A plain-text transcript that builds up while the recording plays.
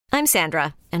I'm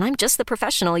Sandra, and I'm just the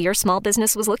professional your small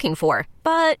business was looking for.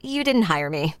 But you didn't hire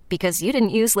me because you didn't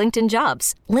use LinkedIn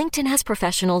Jobs. LinkedIn has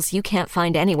professionals you can't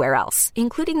find anywhere else,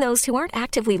 including those who aren't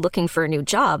actively looking for a new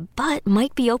job, but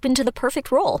might be open to the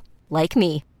perfect role, like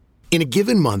me. In a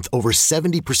given month, over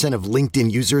 70% of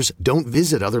LinkedIn users don't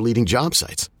visit other leading job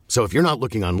sites. So if you're not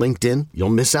looking on LinkedIn, you'll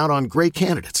miss out on great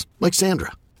candidates like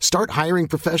Sandra. Start hiring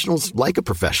professionals like a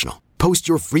professional. Post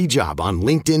your free job on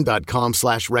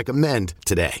linkedin.com/recommend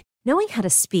today. Knowing how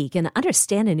to speak and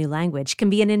understand a new language can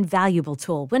be an invaluable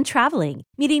tool when traveling,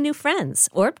 meeting new friends,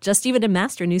 or just even to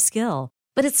master a new skill.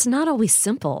 But it's not always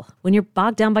simple when you're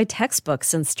bogged down by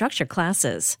textbooks and structured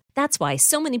classes. That's why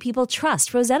so many people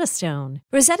trust Rosetta Stone.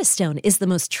 Rosetta Stone is the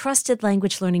most trusted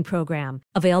language learning program,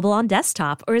 available on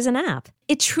desktop or as an app.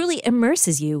 It truly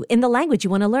immerses you in the language you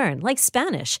want to learn, like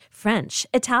Spanish, French,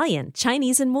 Italian,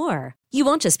 Chinese, and more. You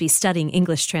won't just be studying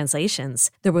English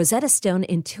translations. The Rosetta Stone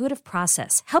intuitive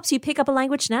process helps you pick up a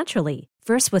language naturally,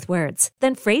 first with words,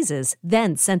 then phrases,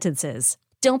 then sentences.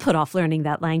 Don't put off learning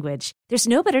that language. There's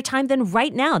no better time than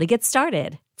right now to get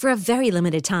started. For a very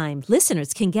limited time,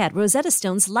 listeners can get Rosetta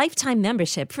Stone's lifetime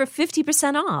membership for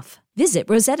 50% off. Visit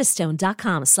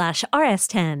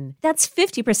rosettastone.com/rs10. That's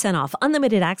 50% off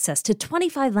unlimited access to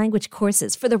 25 language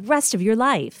courses for the rest of your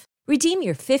life. Redeem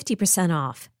your 50%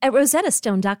 off at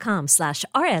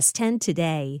rosettastone.com/rs10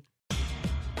 today.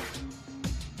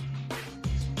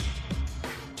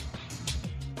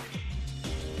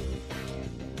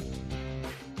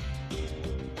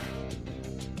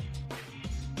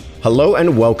 Hello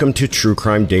and welcome to True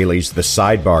Crime Daily's The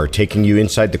Sidebar, taking you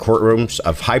inside the courtrooms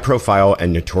of high-profile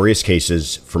and notorious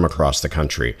cases from across the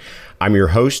country. I'm your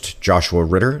host, Joshua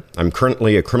Ritter. I'm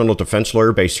currently a criminal defense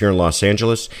lawyer based here in Los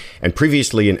Angeles and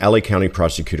previously an LA County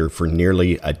prosecutor for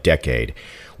nearly a decade.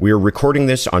 We are recording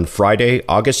this on Friday,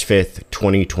 August 5th,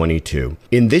 2022.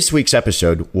 In this week's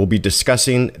episode, we'll be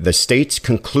discussing the state's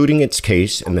concluding its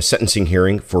case in the sentencing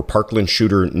hearing for Parkland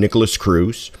shooter Nikolas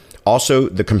Cruz. Also,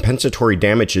 the compensatory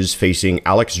damages facing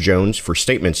Alex Jones for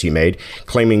statements he made,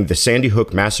 claiming the Sandy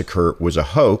Hook massacre was a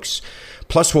hoax.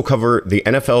 Plus, we'll cover the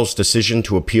NFL's decision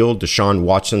to appeal Deshaun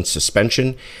Watson's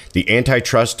suspension, the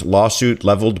antitrust lawsuit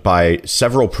leveled by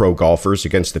several pro golfers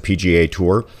against the PGA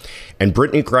Tour, and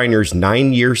Brittney Griner's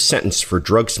 9-year sentence for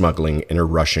drug smuggling in a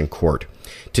Russian court.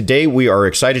 Today, we are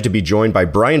excited to be joined by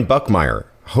Brian Buckmeyer,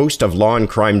 host of Law and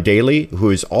Crime Daily, who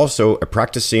is also a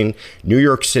practicing New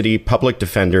York City public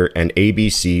defender and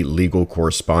ABC legal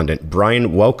correspondent.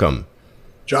 Brian, welcome.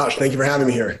 Josh, thank you for having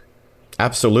me here.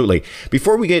 Absolutely.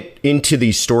 Before we get into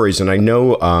these stories, and I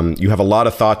know you have a lot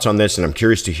of thoughts on this, and I'm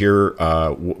curious to hear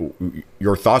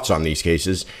your thoughts on these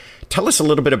cases, tell us a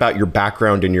little bit about your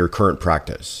background and your current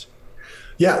practice.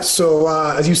 Yeah, so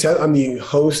as you said, I'm a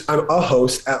host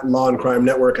at Law and Crime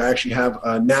Network. I actually have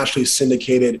a nationally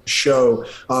syndicated show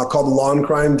called Law and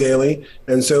Crime Daily.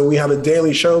 And so we have a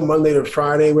daily show Monday to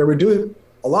Friday where we're doing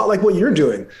a lot like what you're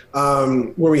doing,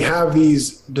 where we have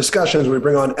these discussions where we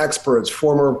bring on experts,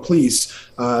 former police,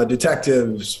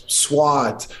 detectives,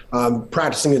 SWAT,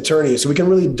 practicing attorneys. So we can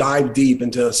really dive deep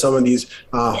into some of these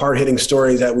hard-hitting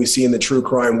stories that we see in the true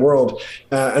crime world.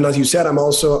 And as you said, I'm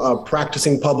also a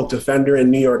practicing public defender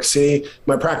in New York City.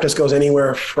 My practice goes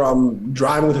anywhere from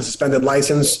driving with a suspended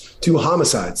license to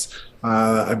homicides.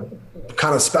 I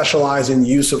kind of specialize in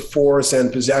use of force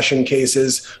and possession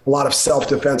cases. A lot of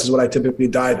self-defense is what I typically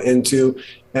dive into.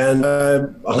 And I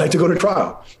like to go to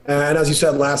trial. And as you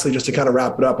said, lastly, just to kind of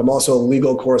wrap it up, I'm also a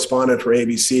legal correspondent for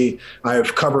ABC.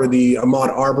 I've covered the Ahmaud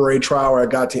Arbery trial where I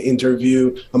got to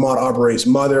interview Ahmaud Arbery's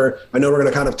mother. I know we're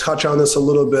going to kind of touch on this a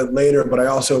little bit later, but I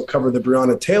also covered the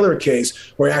Breonna Taylor case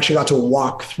where I actually got to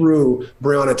walk through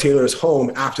Breonna Taylor's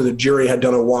home after the jury had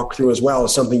done a walkthrough as well,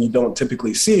 something you don't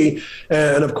typically see.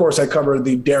 And of course, I covered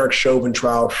the Derek Chauvin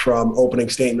trial from opening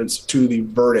statements to the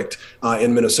verdict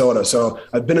in Minnesota. So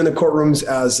I've been in the courtrooms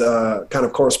as a kind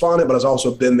of correspondent, but I've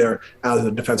also been there as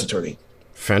a defense attorney.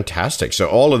 Fantastic. So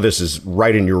all of this is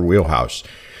right in your wheelhouse.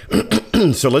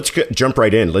 So let's jump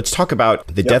right in. Let's talk about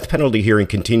the death penalty hearing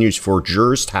continues for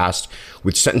jurors tasked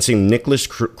with sentencing Nikolas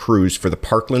Cruz for the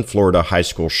Parkland, Florida high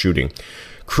school shooting.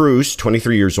 Cruz,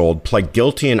 23 years old, pled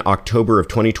guilty in October of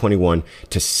 2021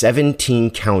 to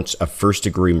 17 counts of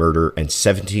first-degree murder and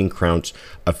 17 counts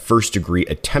of first-degree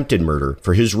attempted murder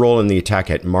for his role in the attack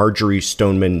at Marjorie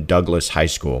Stoneman Douglas High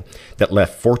School that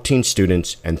left 14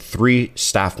 students and 3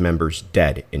 staff members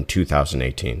dead in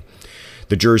 2018.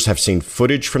 The jurors have seen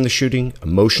footage from the shooting,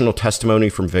 emotional testimony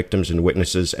from victims and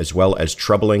witnesses, as well as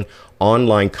troubling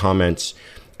online comments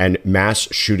and mass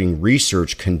shooting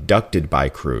research conducted by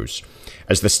Cruz.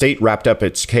 As the state wrapped up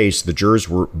its case, the jurors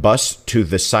were bused to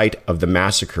the site of the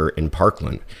massacre in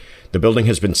Parkland. The building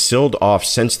has been sealed off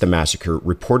since the massacre,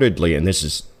 reportedly, and this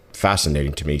is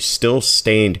fascinating to me, still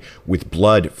stained with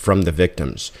blood from the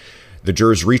victims. The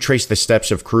jurors retraced the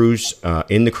steps of crews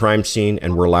in the crime scene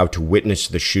and were allowed to witness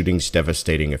the shooting's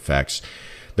devastating effects.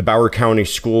 The Broward County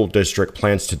School District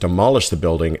plans to demolish the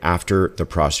building after the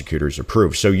prosecutors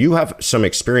approve. So you have some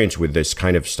experience with this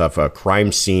kind of stuff, a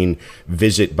crime scene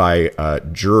visit by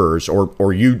jurors,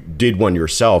 or you did one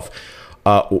yourself.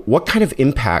 What kind of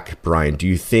impact, Brian, do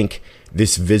you think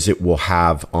this visit will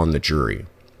have on the jury?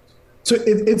 So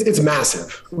it's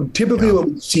massive. Typically, what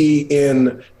we see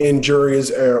in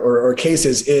juries or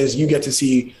cases is you get to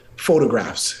see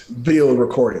photographs, video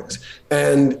recordings.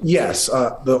 And yes,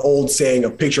 the old saying, a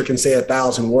picture can say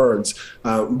 1,000 words.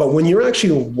 But when you're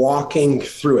actually walking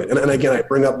through it, and again, I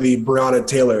bring up the Breonna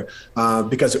Taylor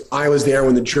because I was there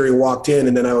when the jury walked in,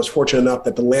 and then I was fortunate enough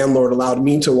that the landlord allowed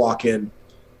me to walk in.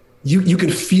 You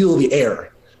can feel the air.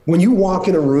 When you walk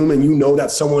in a room and you know that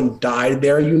someone died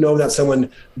there, you know that someone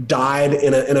died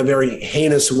in a very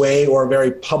heinous way or a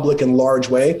very public and large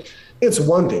way, it's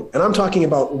one thing. And I'm talking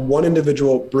about one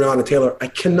individual, Breonna Taylor. I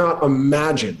cannot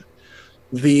imagine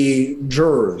the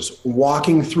jurors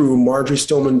walking through Marjory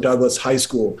Stoneman Douglas High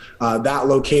School, that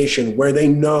location where they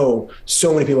know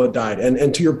so many people have died.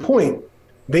 And to your point,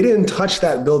 they didn't touch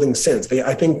that building since.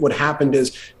 I think what happened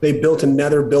is they built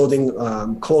another building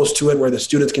close to it where the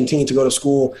students continue to go to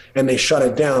school, and they shut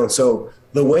it down. So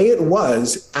the way it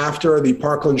was after the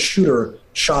Parkland shooter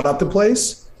shot up the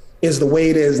place is the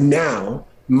way it is now,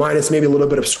 minus maybe a little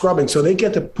bit of scrubbing. So they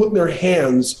get to put their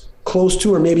hands close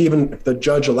to, or maybe even if the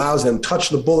judge allows them, touch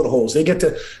the bullet holes. They get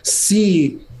to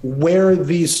see where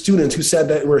these students who said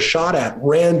that were shot at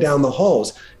ran down the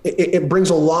halls. It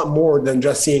brings a lot more than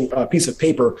just seeing a piece of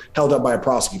paper held up by a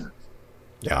prosecutor.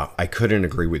 Yeah, I couldn't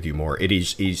agree with you more.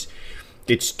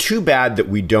 It's too bad that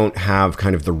we don't have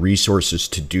kind of the resources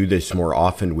to do this more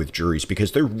often with juries,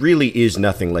 because there really is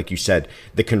nothing, like you said,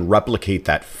 that can replicate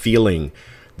that feeling,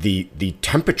 the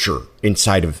temperature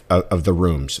inside of the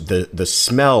rooms, the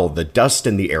smell, the dust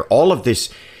in the air, all of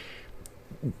this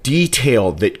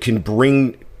detail that can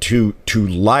bring to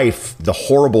life the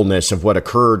horribleness of what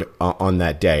occurred on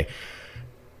that day.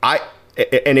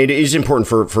 And it is important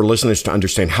for listeners to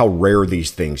understand how rare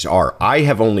these things are. I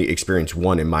have only experienced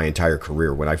one in my entire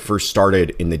career. When I first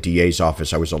started in the DA's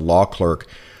office, I was a law clerk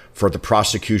for the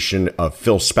prosecution of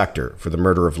Phil Spector for the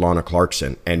murder of Lana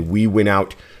Clarkson. And we went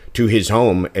out to his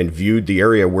home and viewed the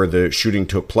area where the shooting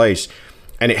took place.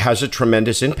 And it has a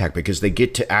tremendous impact because they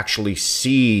get to actually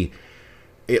see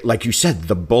it, like you said,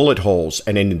 the bullet holes.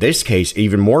 And in this case,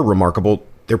 even more remarkable,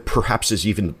 there perhaps is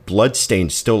even blood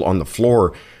stains still on the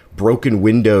floor, broken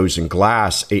windows and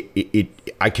glass.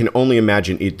 I can only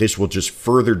imagine this will just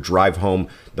further drive home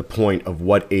the point of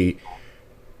what a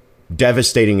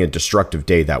devastating and destructive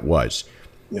day that was.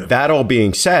 Yeah. That all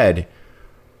being said,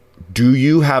 do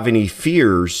you have any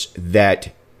fears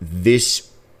that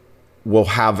this will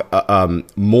have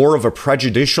more of a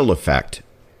prejudicial effect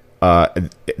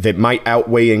that might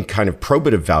outweigh in kind of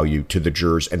probative value to the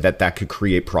jurors, and that could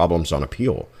create problems on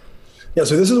appeal? Yeah,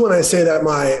 so this is when I say that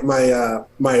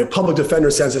my public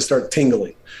defender senses start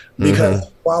tingling, because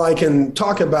while I can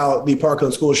talk about the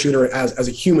Parkland school shooter as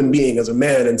a human being, as a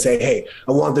man, and say, hey,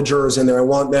 I want the jurors in there, I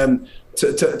want them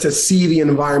to see the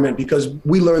environment, because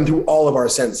we learn through all of our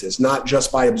senses, not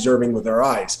just by observing with our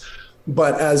eyes.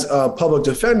 But as a public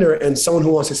defender and someone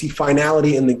who wants to see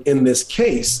finality in this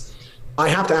case, I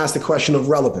have to ask the question of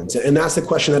relevance. And that's the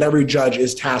question that every judge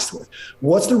is tasked with.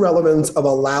 What's the relevance of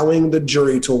allowing the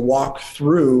jury to walk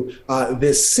through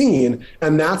this scene?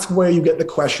 And that's where you get the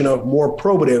question of more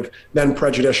probative than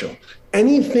prejudicial.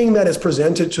 Anything that is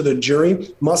presented to the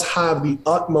jury must have the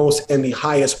utmost and the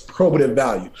highest probative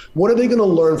value. What are they going to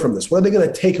learn from this? What are they going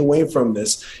to take away from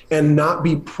this and not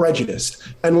be prejudiced?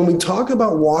 And when we talk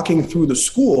about walking through the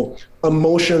school,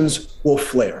 emotions will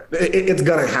flare. It's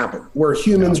going to happen. We're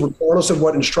humans, regardless of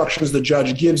what instructions the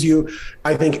judge gives you.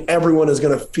 I think everyone is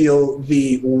going to feel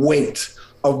the weight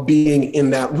of being in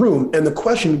that room. And the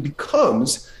question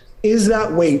becomes, is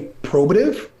that weight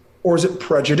probative? Or is it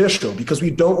prejudicial? Because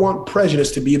we don't want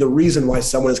prejudice to be the reason why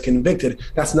someone is convicted.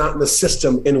 That's not the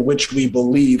system in which we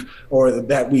believe or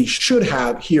that we should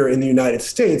have here in the United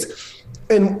States.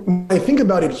 And when I think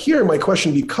about it here, my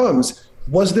question becomes,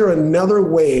 was there another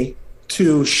way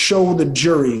to show the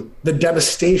jury the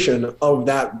devastation of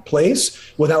that place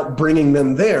without bringing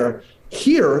them there?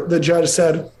 Here, the judge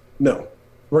said, no.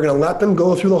 We're going to let them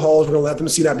go through the halls. We're going to let them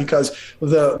see that, because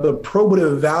the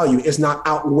probative value is not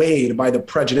outweighed by the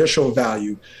prejudicial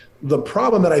value. The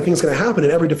problem that I think is going to happen,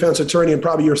 and every defense attorney and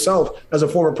probably yourself as a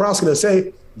former prosecutor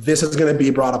say, this is going to be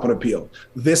brought up on appeal.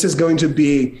 This is going to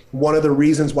be one of the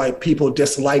reasons why people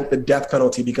dislike the death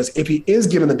penalty, because if he is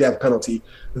given the death penalty,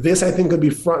 this I think could be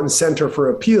front and center for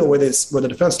appeal, where the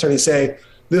defense attorneys say,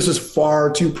 this is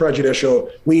far too prejudicial.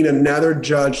 We need another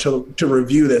judge to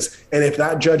review this. And if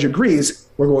that judge agrees,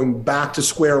 we're going back to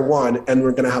square one, and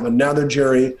we're going to have another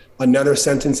jury, another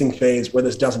sentencing phase where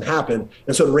this doesn't happen.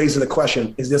 And so it raises the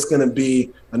question, is this going to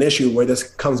be an issue where this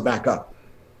comes back up?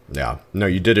 Yeah, no,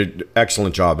 you did an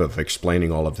excellent job of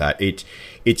explaining all of that.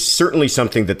 It's certainly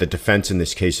something that the defense in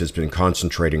this case has been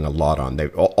concentrating a lot on.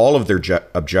 All of their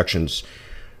objections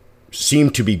seem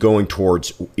to be going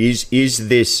towards, is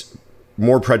this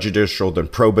more prejudicial than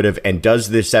probative, and does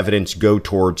this evidence go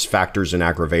towards factors in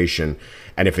aggravation?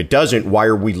 And if it doesn't, why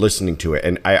are we listening to it?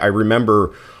 And I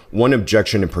remember one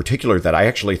objection in particular that I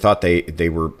actually thought they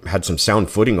had some sound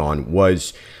footing on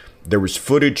was there was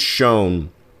footage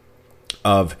shown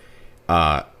of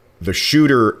the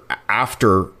shooter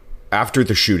after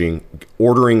the shooting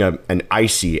ordering an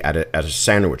icy at a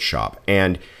sandwich shop,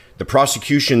 and the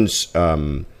prosecution's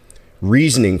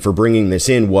reasoning for bringing this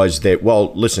in was that,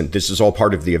 well, listen, this is all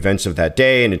part of the events of that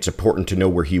day, and it's important to know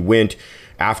where he went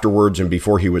afterwards and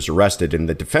before he was arrested. And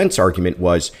the defense argument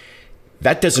was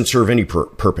that doesn't serve any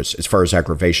purpose as far as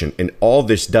aggravation, and all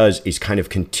this does is kind of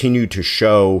continue to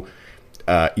show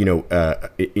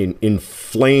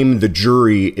inflame the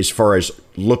jury as far as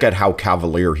look at how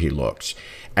cavalier he looks.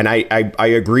 And I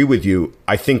agree with you.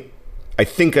 I think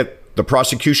the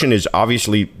prosecution is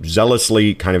obviously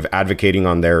zealously kind of advocating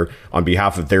on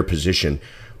behalf of their position,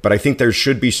 but I think there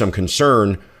should be some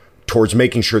concern towards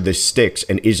making sure this sticks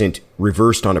and isn't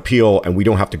reversed on appeal, and we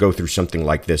don't have to go through something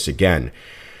like this again.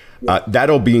 That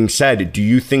all being said, do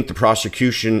you think the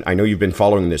prosecution, I know you've been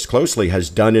following this closely, has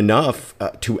done enough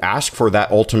to ask for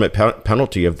that ultimate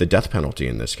penalty of the death penalty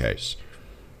in this case?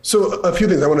 So a few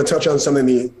things. I want to touch on something,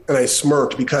 and I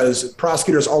smirked because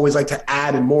prosecutors always like to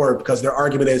add and more, because their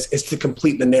argument is to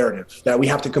complete the narrative, that we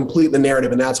have to complete the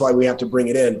narrative, and that's why we have to bring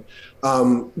it in.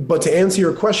 But to answer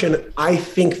your question, I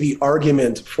think the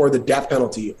argument for the death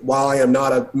penalty, while I am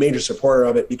not a major supporter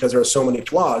of it because there are so many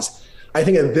flaws, I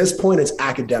think at this point it's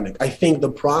academic. I think the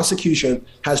prosecution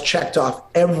has checked off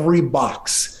every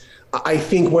box. I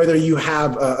think whether you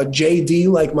have a JD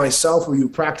like myself, where you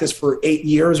practiced for 8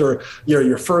 years, or you're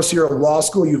your first year of law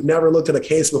school, you've never looked at a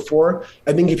case before.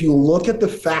 I think if you look at the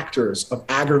factors of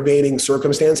aggravating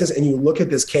circumstances and you look at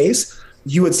this case,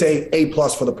 you would say A+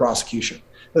 for the prosecution.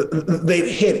 They've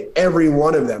hit every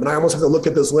one of them. And I almost have to look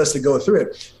at this list to go through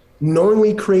it.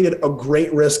 Knowingly created a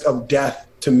great risk of death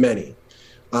to many.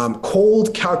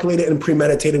 Cold, calculated, and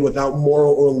premeditated without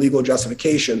moral or legal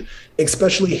justification,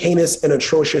 especially heinous and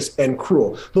atrocious and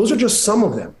cruel. Those are just some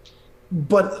of them.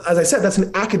 But as I said, that's an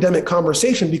academic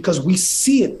conversation because we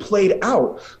see it played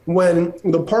out when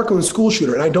the Parkland school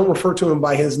shooter, and I don't refer to him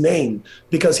by his name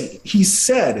because he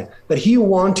said that he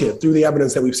wanted, through the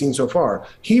evidence that we've seen so far,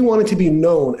 he wanted to be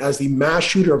known as the mass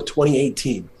shooter of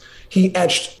 2018. He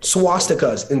etched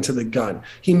swastikas into the gun.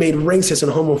 He made racist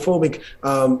and homophobic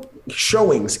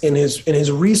showings in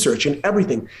his research and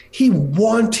everything. He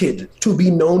wanted to be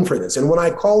known for this. And when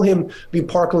I call him the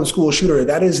Parkland school shooter,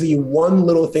 that is the one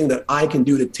little thing that I can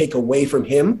do to take away from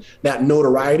him that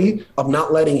notoriety of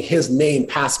not letting his name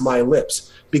pass my lips.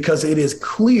 Because it is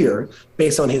clear,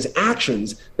 based on his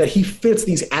actions, that he fits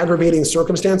these aggravating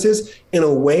circumstances in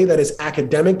a way that is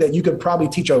academic, that you could probably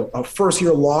teach a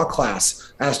first-year law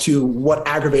class as to what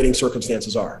aggravating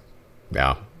circumstances are.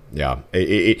 Yeah.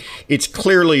 It's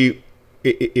clearly,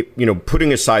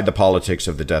 putting aside the politics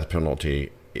of the death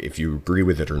penalty, if you agree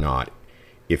with it or not,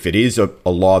 if it is a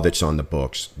law that's on the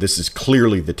books, this is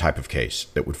clearly the type of case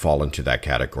that would fall into that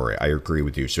category. I agree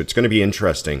with you. So it's going to be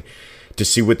interesting to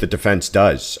see what the defense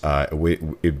does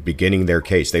beginning their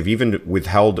case. They've even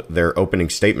withheld their opening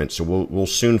statement, so we'll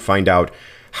soon find out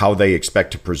how they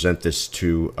expect to present this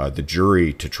to the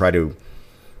jury to try to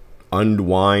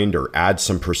unwind or add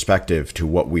some perspective to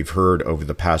what we've heard over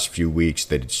the past few weeks,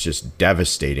 that it's just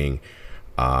devastating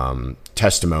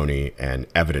testimony and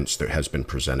evidence that has been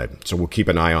presented. So we'll keep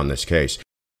an eye on this case.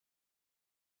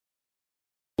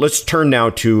 Let's turn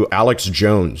now to Alex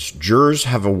Jones. Jurors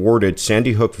have awarded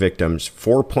Sandy Hook victims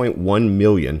 $4.1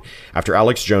 million after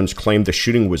Alex Jones claimed the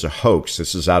shooting was a hoax.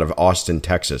 This is out of Austin,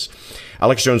 Texas.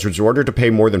 Alex Jones was ordered to pay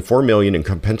more than $4 million in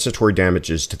compensatory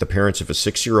damages to the parents of a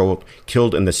 6-year-old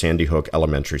killed in the Sandy Hook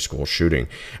elementary school shooting,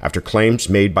 after claims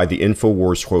made by the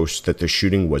InfoWars host that the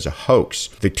shooting was a hoax.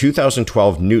 The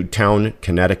 2012 Newtown,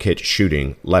 Connecticut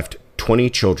shooting left 20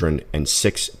 children and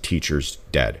 6 teachers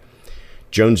dead.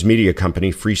 Jones' media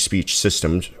company, Free Speech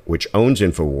Systems, which owns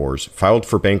InfoWars, filed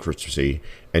for bankruptcy,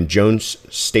 and Jones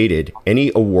stated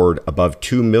any award above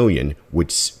 $2 million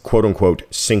would, quote unquote,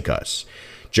 sink us.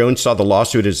 Jones saw the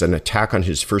lawsuit as an attack on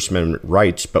his First Amendment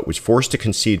rights, but was forced to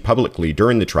concede publicly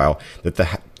during the trial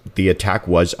that the attack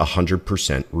was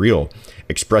 100% real,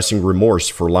 expressing remorse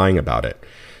for lying about it.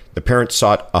 The parents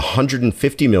sought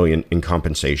 $150 million in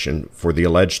compensation for the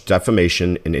alleged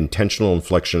defamation and intentional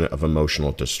infliction of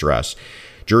emotional distress.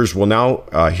 Jurors will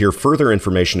now hear further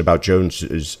information about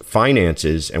Jones's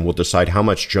finances and will decide how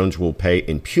much Jones will pay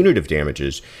in punitive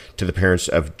damages to the parents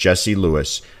of Jesse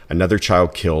Lewis, another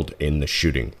child killed in the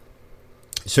shooting.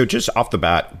 So just off the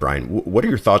bat, Brian, what are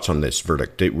your thoughts on this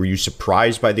verdict? Were you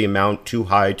surprised by the amount? Too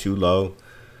high, too low?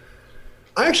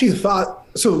 I actually thought,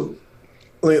 so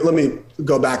let me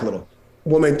go back a little.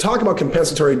 When we talk about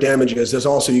compensatory damages, there's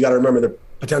also, you got to remember the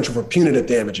potential for punitive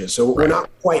damages. So we're not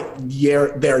quite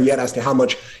there yet as to how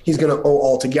much he's going to owe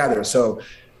altogether. So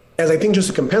as I think just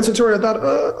a compensatory, I thought,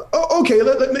 okay,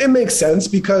 it makes sense,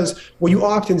 because what you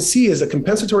often see is a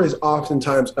compensatory is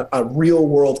oftentimes a real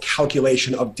world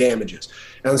calculation of damages.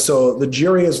 And so the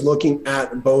jury is looking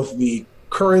at both the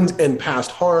current and past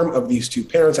harm of these two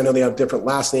parents. I know they have different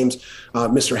last names,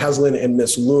 Mr. Heslin and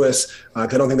Miss Lewis,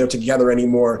 because I don't think they're together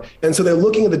anymore. And so they're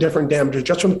looking at the different damages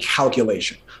just from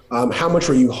calculation. How much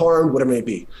were you harmed, whatever it may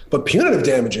be. But punitive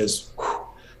damages,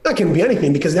 that can be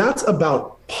anything, because that's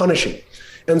about punishing.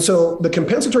 And so the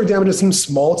compensatory damages seem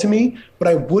small to me, but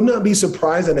I would not be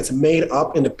surprised that it's made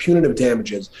up into punitive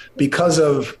damages because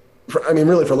of,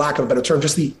 really, for lack of a better term,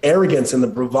 just the arrogance and the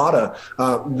bravado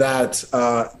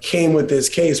that came with this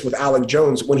case with Alex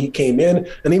Jones when he came in,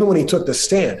 and even when he took the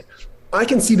stand. I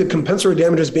can see the compensatory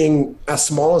damages being as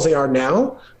small as they are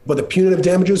now, but the punitive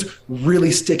damages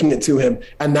really sticking it to him.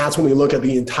 And that's when we look at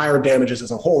the entire damages as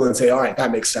a whole and say, all right,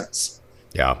 that makes sense.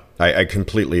 Yeah, I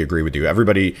completely agree with you.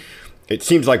 Everybody, it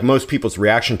seems like most people's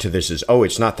reaction to this is, oh,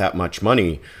 it's not that much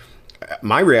money.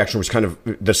 My reaction was kind of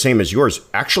the same as yours.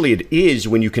 Actually, it is,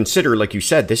 when you consider, like you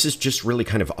said, this is just really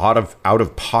kind of out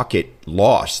of pocket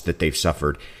loss that they've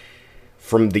suffered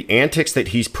from the antics that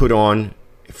he's put on,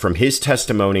 from his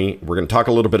testimony. We're going to talk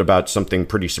a little bit about something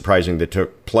pretty surprising that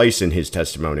took place in his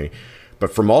testimony.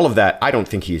 But from all of that, I don't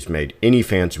think he's made any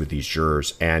fans with these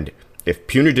jurors. And if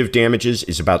punitive damages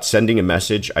is about sending a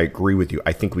message, I agree with you.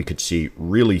 I think we could see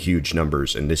really huge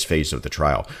numbers in this phase of the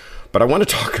trial. But I want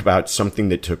to talk about something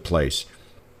that took place.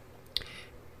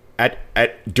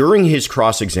 During his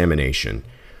cross-examination,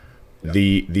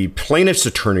 the plaintiff's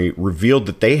attorney revealed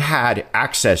that they had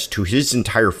access to his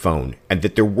entire phone and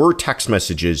that there were text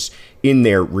messages in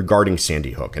there regarding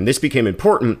Sandy Hook. And this became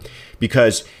important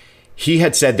because he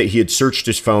had said that he had searched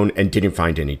his phone and didn't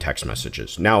find any text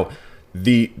messages. Now,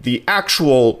 the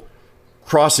actual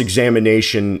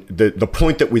cross-examination, the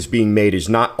point that was being made is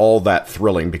not all that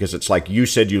thrilling, because it's like, you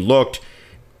said you looked,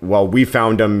 well, we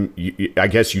found them. I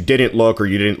guess you didn't look, or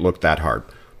you didn't look that hard.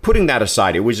 Putting that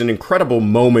aside, it was an incredible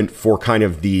moment for kind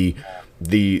of the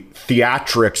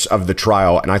theatrics of the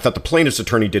trial. And I thought the plaintiff's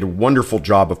attorney did a wonderful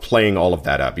job of playing all of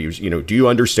that up. He was, do you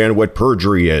understand what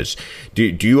perjury is? Do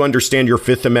you understand your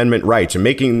Fifth Amendment rights? And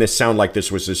making this sound like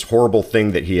this was this horrible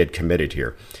thing that he had committed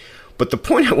here. But the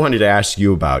point I wanted to ask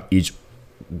you about is,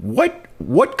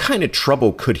 what kind of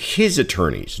trouble could his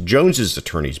attorneys, Jones's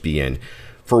attorneys, be in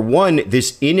for, one,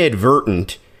 this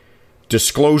inadvertent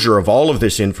disclosure of all of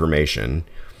this information,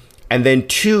 and then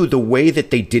two, the way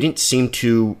that they didn't seem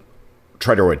to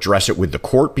try to address it with the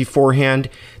court beforehand.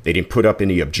 They didn't put up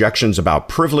any objections about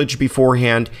privilege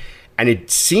beforehand. And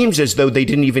it seems as though they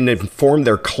didn't even inform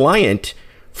their client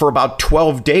for about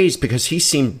 12 days because he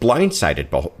seemed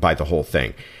blindsided by the whole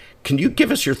thing. Can you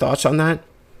give us your thoughts on that?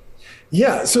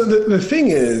 Yeah. So the thing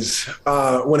is,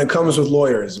 when it comes with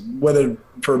lawyers, whether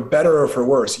for better or for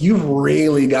worse, you've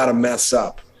really got to mess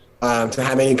up to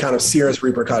have any kind of serious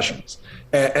repercussions.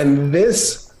 And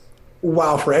this,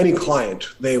 while for any client,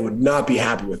 they would not be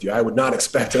happy with you. I would not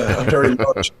expect a very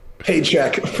large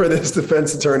paycheck for this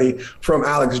defense attorney from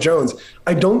Alex Jones.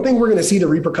 I don't think we're going to see the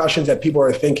repercussions that people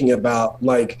are thinking about,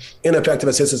 like ineffective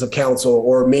assistance of counsel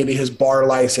or maybe his bar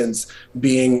license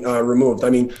being removed.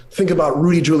 I mean, think about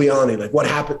Rudy Giuliani, like what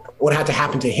had to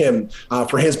happen to him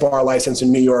for his bar license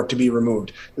in New York to be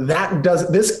removed.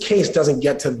 This case doesn't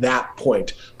get to that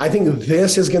point. I think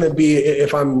this is going to be,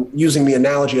 if I'm using the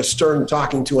analogy, a stern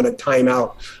talking to in a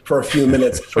timeout for a few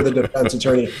minutes for the defense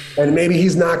attorney. And maybe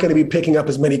he's not going to be picking up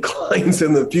as many clients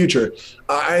in the future.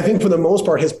 I think for the most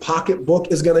part, his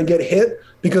pocketbook is going to get hit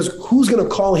because who's going to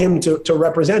call him to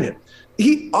represent him?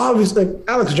 he obviously,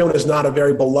 Alex Jones is not a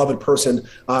very beloved person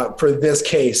for this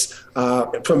case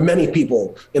from many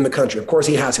people in the country. Of course,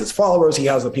 he has his followers. He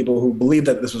has the people who believe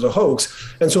that this was a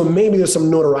hoax. And so maybe there's some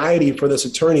notoriety for this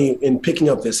attorney in picking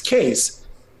up this case.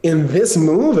 In this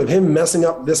move of him messing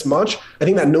up this much, I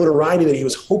think that notoriety that he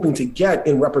was hoping to get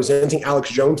in representing Alex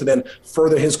Jones to then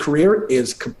further his career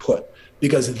is kaput.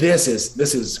 Because this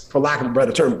is, for lack of a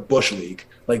better term, Bush League.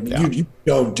 Like, you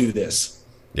don't do this.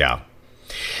 Yeah.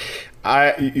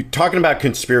 Talking about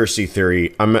conspiracy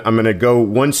theory, I'm going to go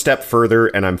one step further,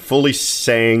 and I'm fully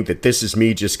saying that this is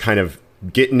me just kind of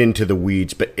getting into the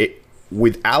weeds. But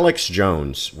with Alex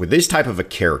Jones, with this type of a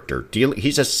character,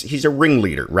 he's a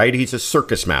ringleader, right? He's a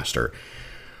circus master.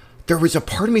 There was a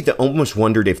part of me that almost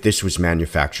wondered if this was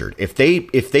manufactured. If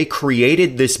they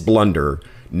created this blunder,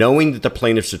 knowing that the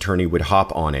plaintiff's attorney would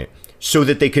hop on it, so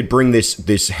that they could bring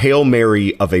this Hail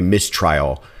Mary of a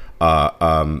mistrial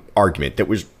argument that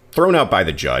was thrown out by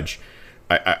the judge.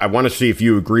 I want to see if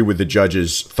you agree with the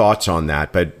judge's thoughts on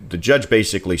that. But the judge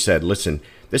basically said, listen,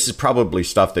 this is probably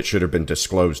stuff that should have been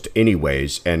disclosed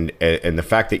anyways. And the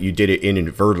fact that you did it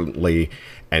inadvertently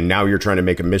and now you're trying to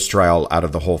make a mistrial out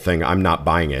of the whole thing, I'm not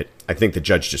buying it. I think the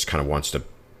judge just kind of wants to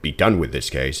be done with this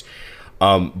case.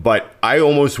 But I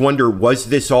almost wonder, was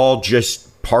this all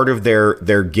just part of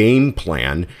their game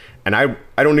plan? And I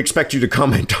don't expect you to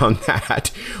comment on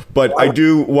that, but I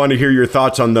do want to hear your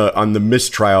thoughts on the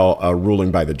mistrial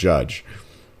ruling by the judge.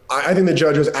 I think the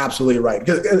judge was absolutely right.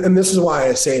 And this is why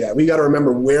I say that. We got to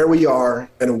remember where we are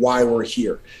and why we're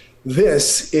here.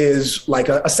 This is like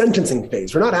a sentencing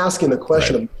phase. We're not asking the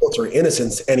question of guilt or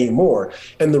innocence anymore.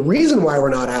 And the reason why we're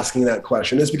not asking that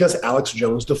question is because Alex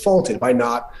Jones defaulted by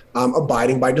not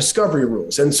abiding by discovery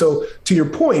rules. And so, to your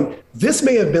point, this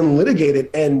may have been litigated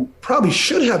and probably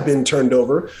should have been turned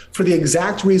over for the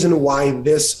exact reason why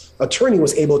this attorney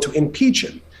was able to impeach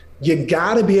him. You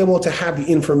got to be able to have the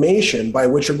information by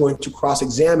which you're going to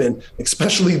cross-examine,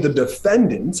 especially the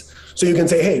defendants. So you can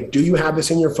say, hey, do you have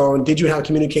this in your phone? Did you have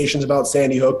communications about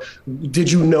Sandy Hook?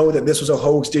 Did you know that this was a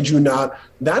hoax? Did you not?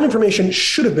 That information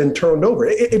should have been turned over.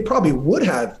 It probably would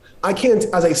have. I can't,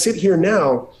 as I sit here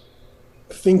now,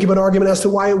 think of an argument as to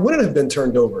why it wouldn't have been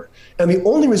turned over. And the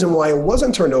only reason why it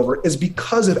wasn't turned over is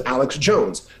because of Alex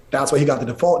Jones. That's why he got the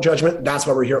default judgment. That's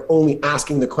why we're here only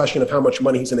asking the question of how much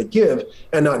money he's going to give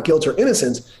and not guilt or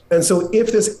innocence. And so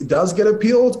if this does get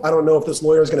appealed, I don't know if this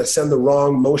lawyer is going to send the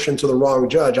wrong motion to the wrong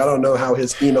judge. I don't know how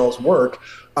his emails work.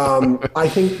 I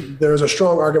think there's a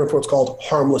strong argument for what's called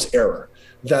harmless error,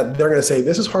 that they're going to say,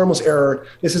 this is harmless error.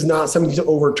 This is not something to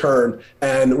overturn.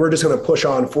 And we're just going to push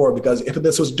on forward, because if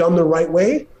this was done the right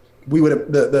way, we would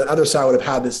have, the other side would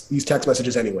have had these text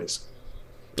messages anyways.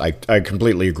 I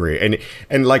completely agree.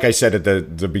 And like I said at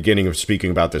the beginning of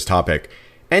speaking about this topic,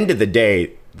 end of the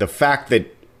day, the fact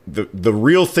that the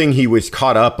real thing he was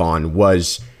caught up on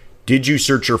was, did you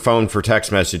search your phone for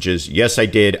text messages? Yes, I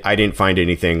did. I didn't find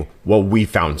anything. Well, we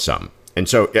found some. And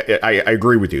so I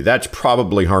agree with you. That's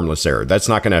probably harmless error. That's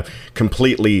not going to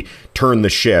completely turn the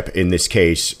ship in this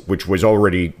case, which was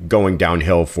already going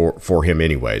downhill for him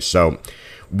anyway. So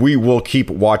we will keep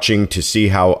watching to see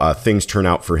how things turn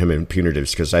out for him in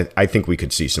punitives, because I think we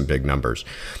could see some big numbers.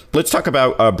 Let's talk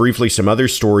about briefly some other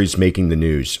stories making the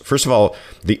news. First of all,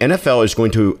 the NFL is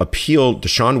going to appeal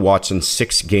Deshaun Watson's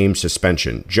 6-game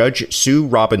suspension. Judge Sue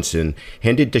Robinson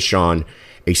handed Deshaun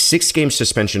a 6-game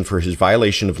suspension for his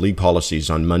violation of league policies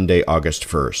on Monday, August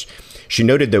 1st. She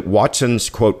noted that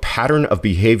Watson's, quote, pattern of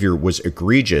behavior was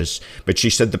egregious, but she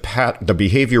said the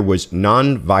behavior was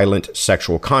non-violent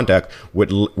sexual conduct,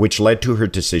 which led to her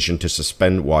decision to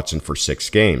suspend Watson for 6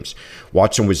 games.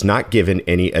 Watson was not given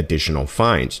any additional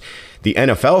fines. The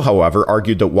NFL, however,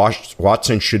 argued that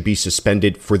Watson should be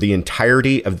suspended for the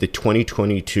entirety of the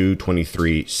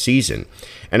 2022-23 season.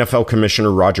 NFL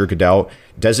Commissioner Roger Goodell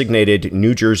designated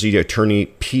New Jersey attorney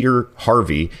Peter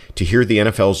Harvey to hear the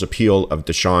NFL's appeal of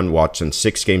Deshaun Watson's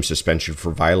 6-game suspension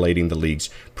for violating the league's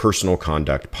personal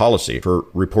conduct policy for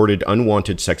reported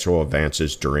unwanted sexual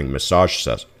advances during massage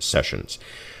sessions.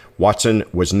 Watson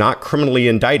was not criminally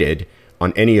indicted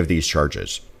on any of these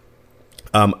charges.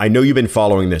 I know you've been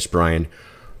following this, Brian.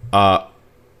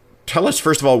 Tell us,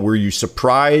 first of all, were you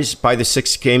surprised by the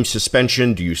 6-game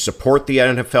suspension? Do you support the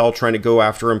NFL trying to go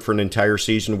after him for an entire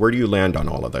season? Where do you land on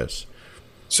all of this?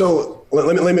 So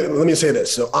let me say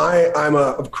this. So I'm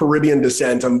of Caribbean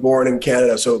descent. I'm born in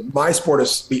Canada. So my sport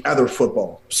is the other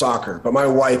football, soccer. But my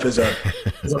wife is a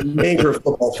major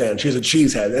football fan. She's a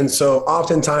cheesehead. And so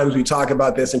oftentimes we talk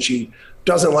about this and she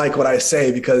doesn't like what I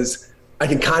say because I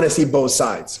can kind of see both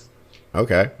sides.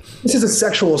 Okay. This is a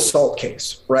sexual assault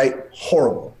case, right?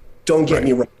 Horrible. Don't get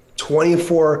me wrong.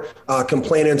 24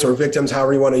 complainants or victims,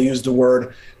 however you want to use the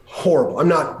word, horrible. I'm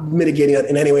not mitigating it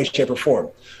in any way, shape, or form.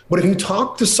 But if you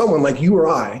talk to someone like you or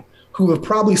I, who have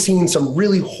probably seen some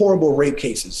really horrible rape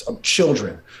cases of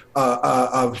children,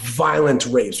 of violent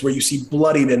rapes, where you see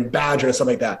bloodied and badgered and stuff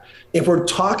like that. If we're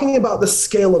talking about the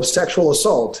scale of sexual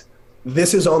assault,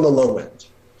 this is on the low end.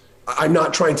 I'm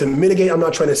not trying to mitigate. I'm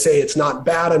not trying to say it's not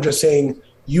bad. I'm just saying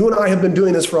you and I have been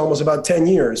doing this for almost about 10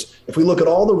 years. If we look at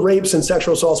all the rapes and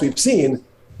sexual assaults we've seen,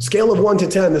 scale of 1 to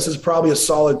 10, this is probably a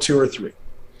solid 2 or 3.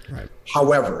 Right.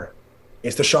 However,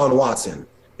 it's Deshaun Watson.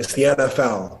 It's the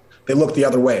NFL. They look the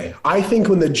other way. I think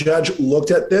when the judge looked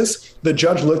at this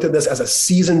as a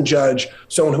seasoned judge,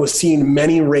 someone who has seen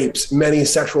many rapes, many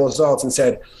sexual assaults, and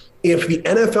said, if the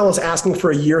NFL is asking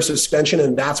for a year suspension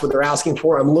and that's what they're asking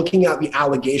for, I'm looking at the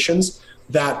allegations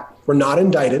that were not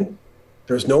indicted.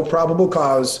 There's no probable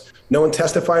cause. No one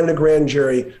testified in a grand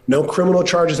jury. No criminal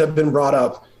charges have been brought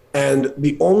up. And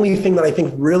the only thing that I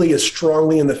think really is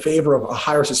strongly in the favor of a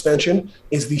higher suspension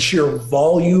is the sheer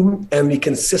volume and the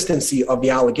consistency of the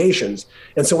allegations.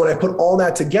 And so when I put all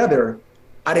that together,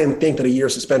 I didn't think that a year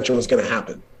suspension was going to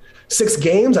happen. 6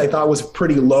 games I thought was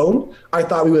pretty low. I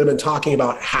thought we would have been talking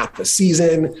about half a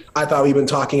season. I thought we'd been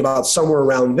talking about somewhere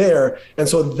around there. And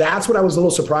so that's what I was a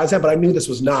little surprised at, but I knew this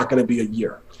was not going to be a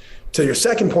year. To your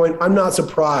second point, I'm not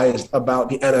surprised about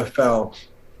the NFL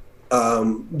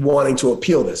wanting to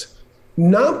appeal this.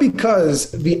 Not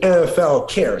because the NFL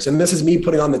cares, and this is me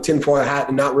putting on the tinfoil hat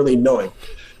and not really knowing.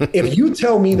 If you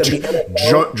tell me that the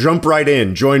NFL... Jump right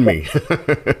in. Join me.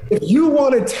 If you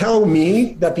want to tell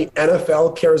me that the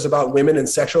NFL cares about women and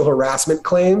sexual harassment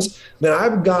claims, then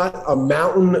I've got a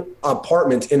mountain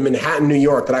apartment in Manhattan, New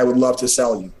York that I would love to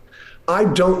sell you. I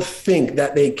don't think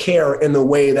that they care in the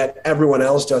way that everyone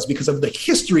else does because of the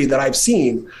history that I've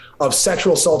seen of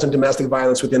sexual assault and domestic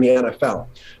violence within the NFL.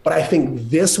 But I think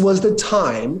this was the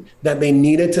time that they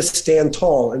needed to stand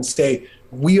tall and say,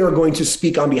 we are going to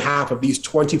speak on behalf of these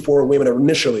 24 women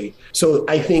initially. So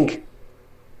I think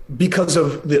because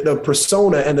of the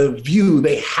persona and the view,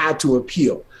 they had to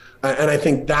appeal. And I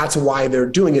think that's why they're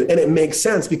doing it. And it makes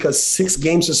sense because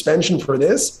 6-game suspension for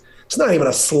this, it's not even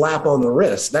a slap on the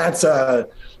wrist. That's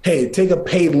hey, take a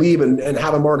paid leave and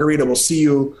have a margarita. We'll see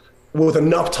you with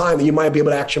enough time that you might be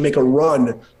able to actually make a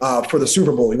run for the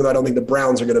Super Bowl, even though I don't think the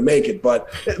Browns are going to make it. But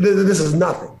this is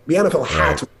nothing. The NFL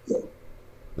had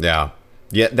to.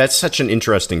 Yeah, that's such an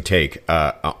interesting take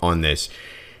on this.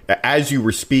 As you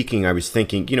were speaking, I was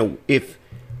thinking, if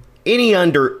any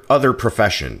other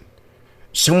profession,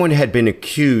 someone had been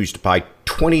accused by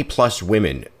 20 plus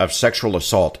women of sexual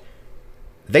assault,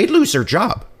 they'd lose their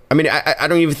job. I mean, I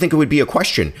don't even think it would be a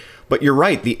question. But you're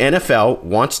right. The NFL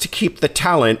wants to keep the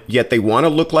talent, yet they want to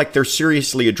look like they're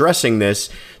seriously addressing this.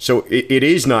 So it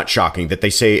is not shocking that they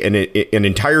say an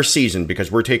entire season, because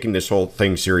we're taking this whole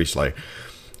thing seriously.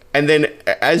 And then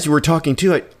as you were talking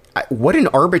too, what an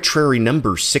arbitrary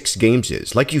number 6 games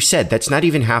is. Like you said, that's not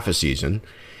even half a season.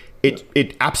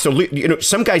 It absolutely,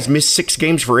 some guys miss 6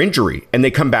 games for injury and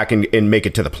they come back and make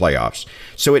it to the playoffs.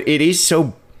 So it is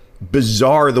so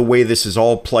bizarre the way this is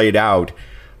all played out.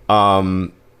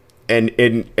 And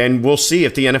we'll see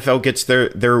if the NFL gets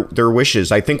their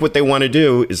wishes. I think what they want to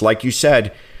do is, like you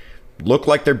said, look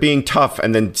like they're being tough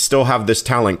and then still have this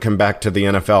talent come back to the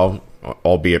NFL,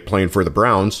 albeit playing for the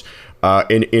Browns,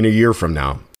 in a year from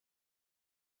now.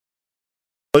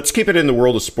 Let's keep it in the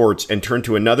world of sports and turn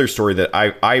to another story that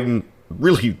I'm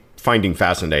really finding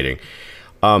fascinating.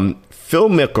 Phil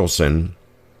Mickelson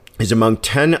is among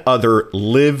 10 other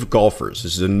live golfers.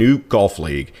 This is a new golf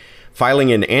league,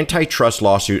 filing an antitrust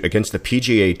lawsuit against the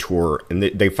PGA Tour, and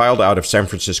they filed out of San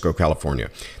Francisco, California.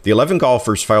 The 11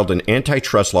 golfers filed an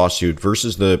antitrust lawsuit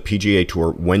versus the PGA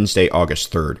Tour Wednesday,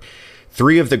 August 3rd.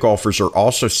 3 of the golfers are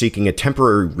also seeking a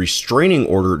temporary restraining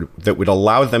order that would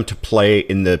allow them to play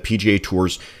in the PGA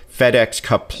Tour's FedEx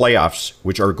Cup playoffs,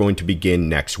 which are going to begin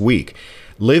next week.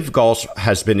 Live Golf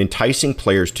has been enticing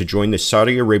players to join the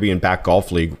Saudi Arabian-backed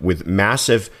golf league with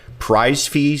massive prize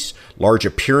fees, large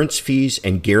appearance fees,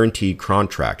 and guaranteed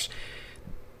contracts.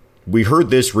 We heard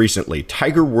this recently.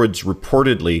 Tiger Woods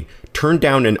reportedly turned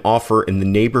down an offer in the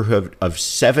neighborhood of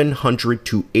 $700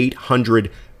 to $800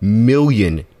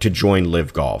 million to join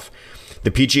Live Golf.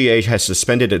 The PGA has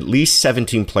suspended at least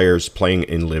 17 players playing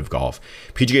in Live Golf.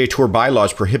 PGA Tour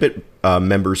bylaws prohibit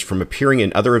members from appearing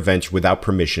in other events without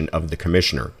permission of the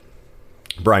commissioner.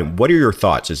 Brian, what are your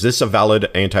thoughts? Is this a valid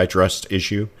antitrust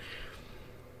issue?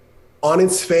 On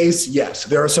its face, yes.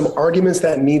 There are some arguments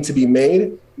that need to be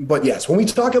made. But yes, when we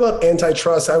talk about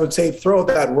antitrust, I would say throw out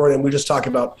that word and we just talk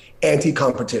about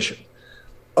anti-competition.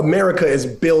 America is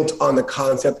built on the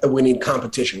concept of we need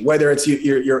competition, whether it's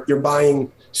you're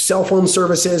buying cell phone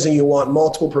services and you want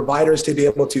multiple providers to be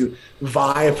able to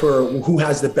vie for who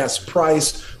has the best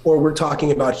price, or we're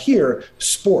talking about here,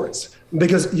 sports.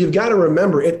 Because you've got to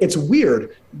remember, it's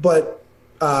weird, but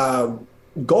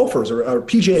golfers or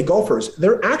PGA golfers,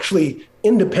 they're actually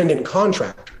independent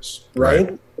contractors,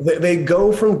 right? They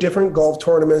go from different golf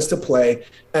tournaments to play,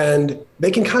 and they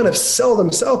can kind of sell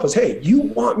themselves as, hey, you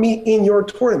want me in your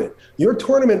tournament. Your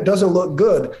tournament doesn't look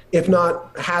good if you're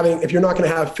not going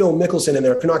to have Phil Mickelson in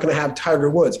there, if you're not going to have Tiger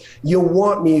Woods. You'll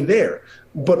want me there.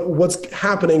 But what's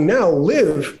happening now,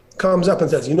 LIV comes up and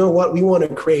says, you know what, we want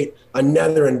to create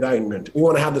another environment. We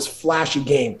want to have this flashy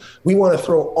game. We want to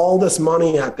throw all this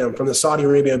money at them from the Saudi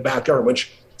Arabian backed government,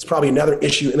 which is probably another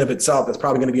issue in of itself that's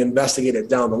probably going to be investigated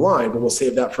down the line, but we'll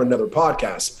save that for another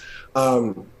podcast.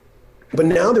 But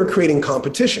now they're creating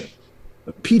competition.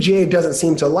 The PGA doesn't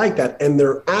seem to like that, and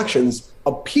their actions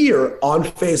appear on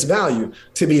face value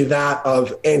to be that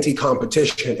of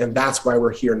anti-competition, and that's why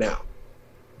we're here now.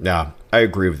 Yeah, I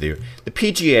agree with you. The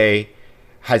PGA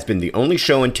has been the only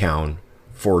show in town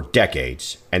for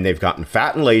decades, and they've gotten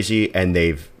fat and lazy, and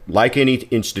they've, like any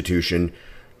institution,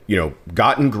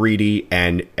 gotten greedy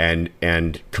and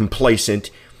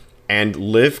complacent. And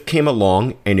LIV came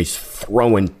along and is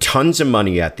throwing tons of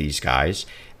money at these guys,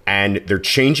 and they're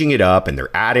changing it up, and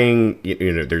they're adding,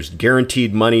 there's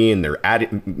guaranteed money, and they're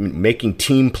making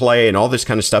team play and all this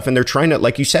kind of stuff, and they're trying to,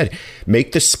 like you said,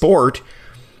 make the sport.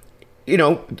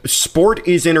 Sport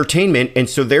is entertainment, and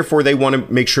so therefore they want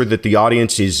to make sure that the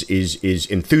audience is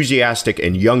enthusiastic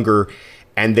and younger,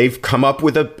 and they've come up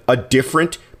with a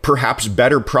different, perhaps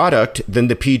better product than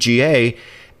the PGA.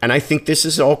 And I think this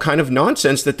is all kind of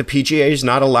nonsense that the PGA is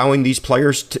not allowing these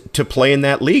players to play in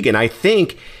that league. And I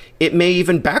think it may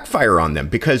even backfire on them,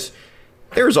 because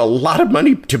there's a lot of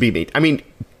money to be made. I mean,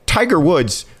 Tiger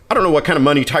Woods, I don't know what kind of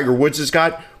money Tiger Woods has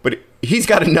got, but he's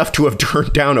got enough to have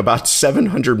turned down about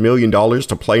 $700 million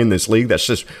to play in this league. That's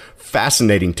just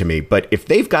fascinating to me. But if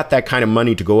they've got that kind of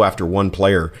money to go after one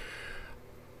player,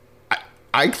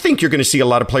 I think you're going to see a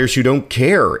lot of players who don't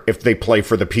care if they play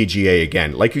for the PGA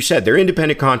again. Like you said, they're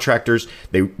independent contractors.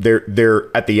 They're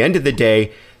at the end of the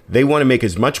day, they want to make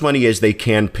as much money as they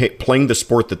can playing the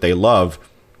sport that they love.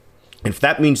 And if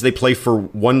that means they play for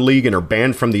one league and are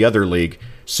banned from the other league,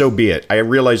 so be it. I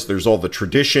realize there's all the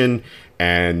tradition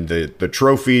and the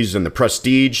trophies and the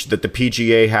prestige that the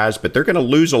PGA has, but they're going to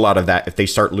lose a lot of that if they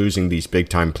start losing these big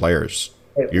time players.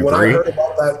 You when agree? I heard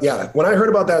about that, when I heard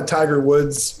about that Tiger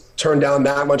Woods turned down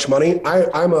that much money, I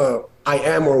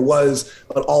am or was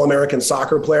an All-American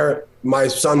soccer player. My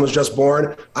son was just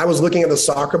born. I was looking at the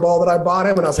soccer ball that I bought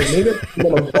him, and I was like, maybe I'm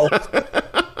going to golf.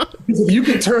 If you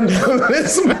could turn down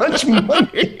this much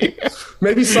money,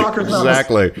 maybe soccer's not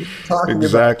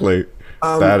exactly.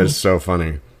 That is so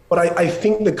funny. But I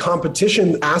think the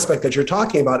competition aspect that you're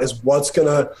talking about is what's going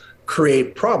to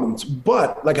create problems.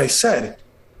 But like I said,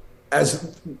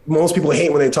 as most people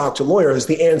hate when they talk to lawyers,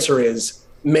 the answer is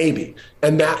maybe.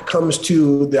 And that comes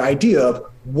to the idea of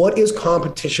what is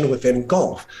competition within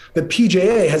golf. The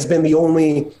PGA has been the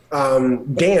only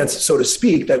dance, so to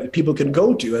speak, that people can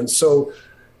go to. And so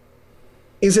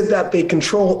is it that they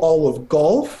control all of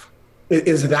golf?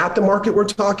 Is that the market we're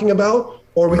talking about?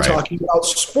 Or are we talking about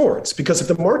sports? Because if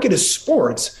the market is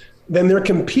sports, then they're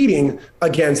competing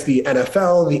against the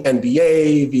NFL, the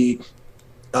NBA,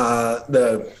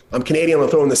 I'm Canadian, I'm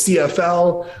throwing the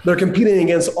CFL. They're competing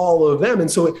against all of them. And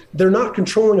so they're not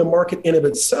controlling a market in of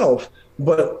itself.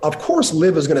 But of course,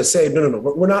 LIV is going to say, no,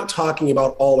 we're not talking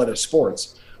about all other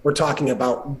sports. We're talking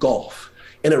about golf.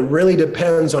 And it really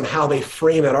depends on how they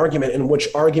frame that argument and which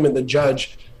argument the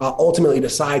judge ultimately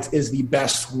decides is the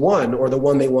best one, or the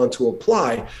one they want to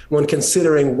apply when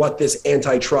considering what this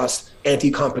antitrust,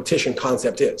 anti-competition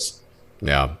concept is.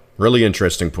 Yeah, really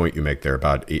interesting point you make there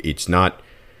about it's not.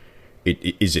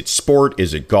 Is it sport?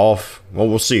 Is it golf? Well,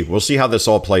 we'll see. We'll see how this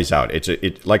all plays out.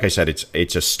 Like I said,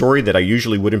 it's a story that I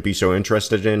usually wouldn't be so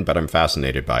interested in, but I'm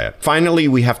fascinated by it. Finally,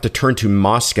 we have to turn to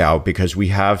Moscow because we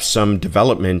have some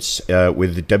developments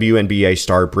with WNBA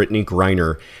star Brittney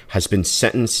Griner has been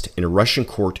sentenced in a Russian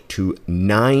court to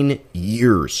 9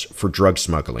 years for drug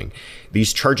smuggling.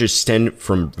 These charges stem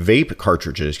from vape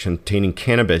cartridges containing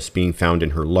cannabis being found in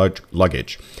her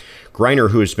luggage. Griner,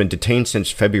 who has been detained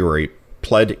since February,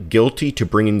 pled guilty to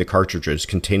bringing the cartridges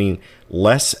containing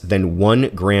less than 1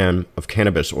 gram of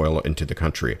cannabis oil into the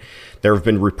country. There have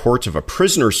been reports of a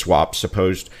prisoner swap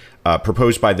proposed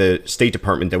by the State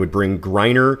Department that would bring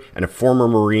Griner and a former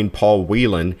Marine, Paul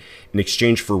Whelan, in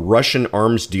exchange for Russian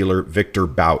arms dealer Victor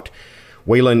Bout.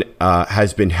 Whelan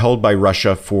has been held by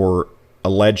Russia for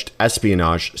alleged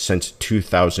espionage since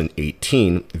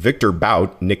 2018. Victor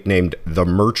Bout, nicknamed the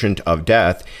Merchant of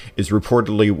Death, is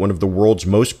reportedly one of the world's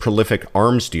most prolific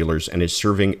arms dealers and is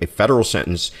serving a federal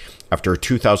sentence after a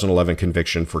 2011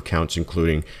 conviction for counts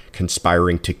including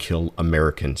conspiring to kill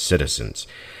American citizens.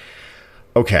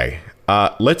 Okay,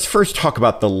 let's first talk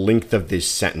about the length of this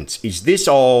sentence. Is this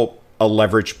all a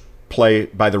leverage play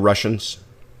by the Russians?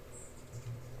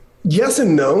 Yes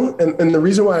and no. And the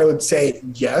reason why I would say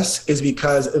yes is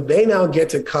because they now get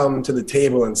to come to the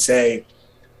table and say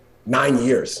 9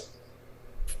 years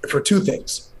for two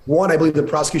things. One, I believe the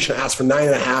prosecution asked for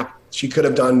 9.5. She could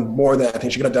have done more than that. I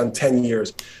think she could have done 10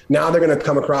 years. Now they're going to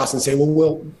come across and say,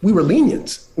 well, we were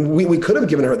lenient. We could have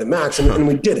given her the max and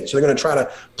we didn't. So they're going to try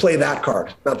to play that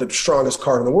card. Not the strongest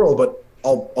card in the world, but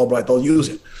all right, they'll use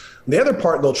it. The other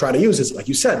part they'll try to use is, like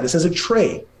you said, this is a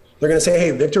trade. They're going to say,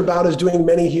 hey, Victor Bout is doing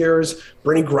many years.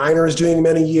 Brittney Griner is doing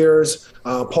many years.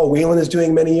 Paul Whelan is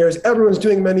doing many years. Everyone's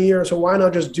doing many years. So why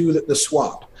not just do the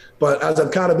swap? But as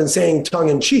I've kind of been saying tongue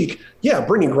in cheek, yeah,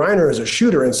 Brittney Griner is a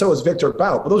shooter and so is Victor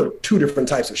Bout. But those are two different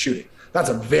types of shooting. That's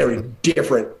a very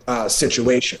different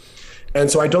situation. And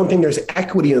so I don't think there's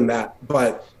equity in that.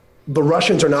 But the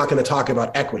Russians are not going to talk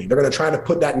about equity. They're going to try to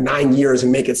put that 9 years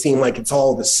and make it seem like it's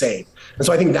all the same. And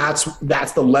so I think that's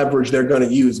the leverage they're going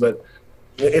to use. But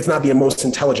it's not the most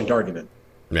intelligent argument.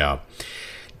 Yeah.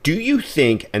 Do you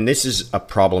think, and this is a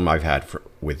problem I've had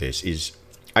with this, is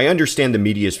I understand the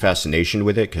media's fascination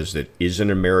with it because it is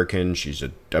an American, she's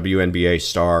a WNBA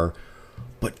star,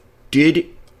 but did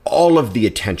all of the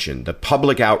attention, the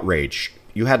public outrage,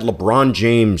 you had LeBron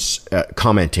James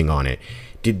commenting on it,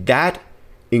 did that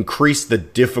increase the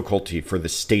difficulty for the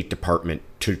State Department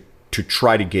to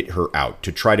try to get her out,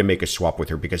 to try to make a swap with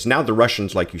her? Because now the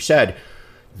Russians, like you said,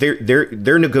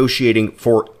 they're negotiating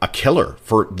for a killer,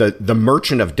 for the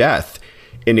Merchant of Death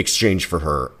in exchange for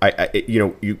her.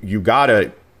 You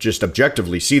gotta just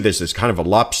objectively see this as kind of a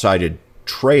lopsided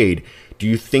trade. Do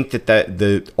you think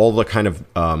that all the kind of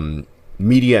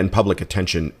media and public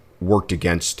attention worked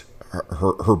against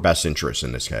her best interests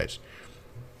in this case?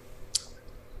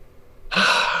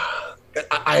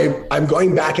 I'm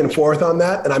going back and forth on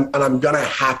that, and I'm gonna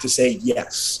have to say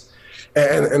yes.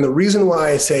 And the reason why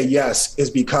I say yes is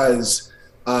because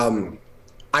I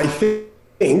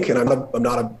think, and I'm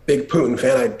not a big Putin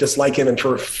fan, I dislike him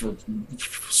for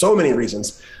so many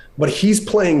reasons, but he's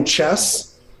playing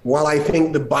chess while I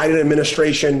think the Biden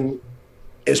administration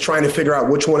is trying to figure out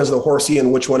which one is the horsey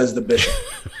and which one is the bishop.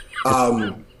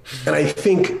 And I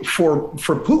think for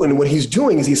Putin, what he's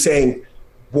doing is he's saying,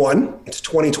 one, it's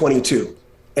 2022.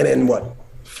 And in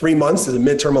 3 months is a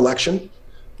midterm election.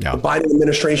 Yeah. The Biden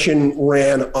administration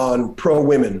ran on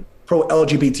pro-women,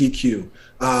 pro-LGBTQ.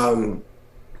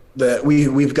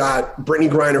 We've got Brittney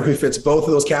Griner, who fits both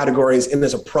of those categories and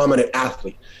is a prominent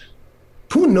athlete.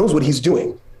 Putin knows what he's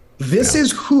doing. This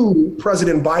is who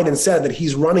President Biden said that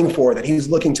he's running for, that he's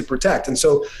looking to protect. And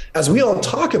so as we all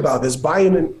talk about this,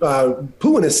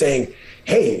 Putin is saying,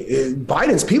 hey,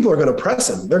 Biden's people are going to press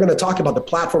him. They're going to talk about the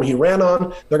platform he ran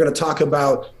on. They're going to talk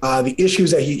about the issues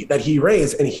that he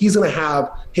raised, and he's going to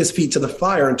have his feet to the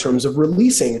fire in terms of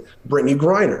releasing Brittney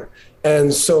Griner.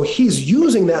 And so he's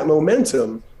using that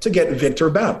momentum to get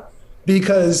Victor Bout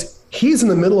because he's in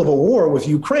the middle of a war with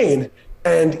Ukraine,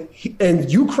 and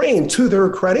Ukraine, to their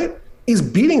credit, is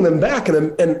beating them back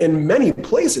in many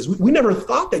places. We never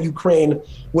thought that Ukraine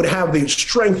would have the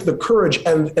strength, the courage,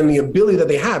 and the ability that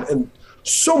they have. And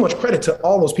so much credit to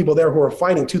all those people there who are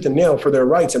fighting tooth and nail for their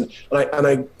rights. And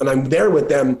I'm there with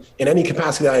them in any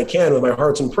capacity that I can with my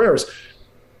hearts and prayers.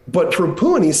 But for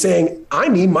Putin, he's saying, I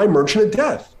need my Merchant of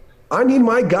Death. I need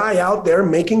my guy out there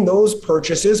making those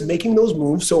purchases, making those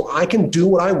moves so I can do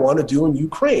what I want to do in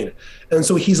Ukraine. And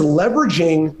so he's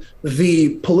leveraging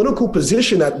the political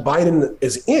position that Biden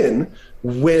is in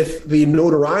with the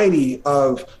notoriety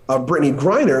of Brittney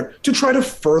Griner to try to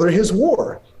further his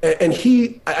war. And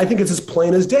I think it's as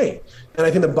plain as day. And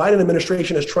I think the Biden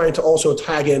administration is trying to also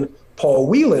tag in Paul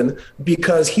Whelan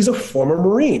because he's a former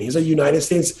Marine. He's a United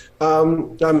States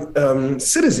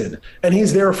citizen. And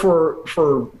he's there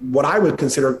for what I would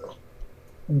consider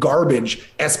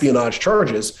garbage espionage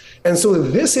charges. And so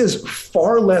this is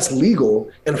far less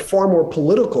legal and far more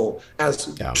political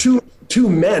as two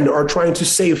men are trying to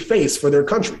save face for their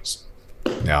countries.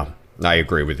 Yeah, I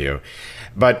agree with you.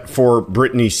 But for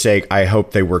Brittney's sake, I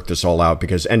hope they work this all out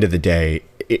because end of the day,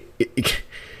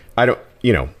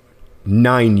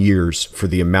 9 years for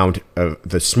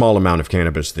the small amount of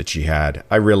cannabis that she had.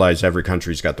 I realize every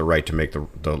country's got the right to make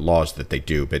the laws that they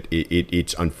do, but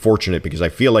it's unfortunate because I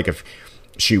feel like if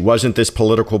she wasn't this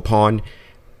political pawn,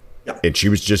 Yeah. And she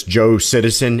was just Joe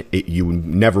Citizen. You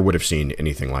never would have seen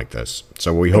anything like this.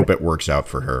 So we hope it works out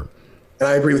for her. And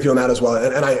I agree with you on that as well.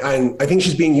 And I think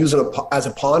she's being used as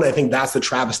a pawn. I think that's the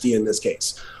travesty in this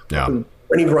case. Yeah.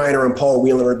 Brittney Griner and Paul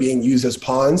Whelan are being used as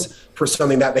pawns for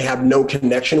something that they have no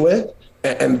connection with.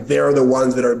 And they're the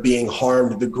ones that are being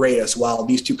harmed the greatest while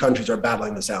these two countries are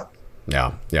battling this out.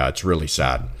 Yeah, it's really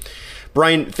sad.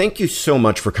 Brian, thank you so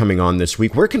much for coming on this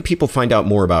week. Where can people find out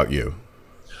more about you?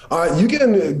 You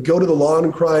can go to the Law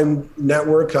and Crime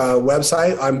Network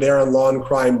website. I'm there on Law and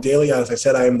Crime Daily. As I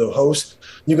said, I am the host.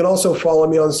 You can also follow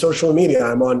me on social media.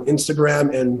 I'm on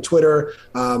Instagram and Twitter,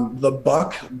 the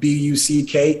Buck,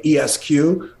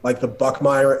 BUCKESQ, like the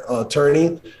Buckmeyer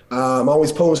attorney. I'm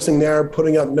always posting there,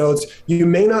 putting up notes. You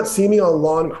may not see me on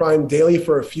Law and Crime Daily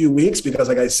for a few weeks because,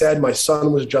 like I said, my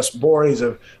son was just born. He's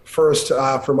a first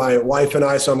for my wife and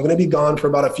I, so I'm going to be gone for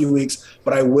about a few weeks,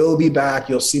 but I will be back.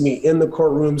 You'll see me in the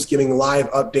courtrooms giving live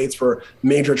updates for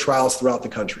major trials throughout the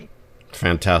country.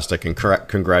 Fantastic. And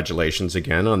congratulations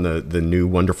again on the new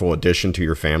wonderful addition to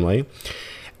your family.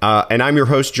 And I'm your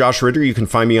host, Josh Ritter. You can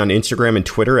find me on Instagram and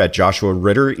Twitter at Joshua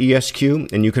Ritter ESQ.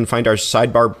 And you can find our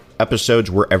Sidebar episodes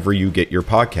wherever you get your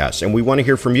podcasts. And we want to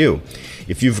hear from you.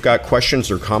 If you've got questions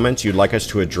or comments you'd like us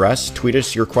to address, tweet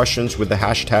us your questions with the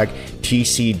hashtag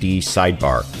TCD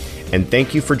Sidebar. And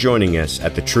thank you for joining us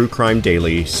at the True Crime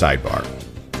Daily Sidebar.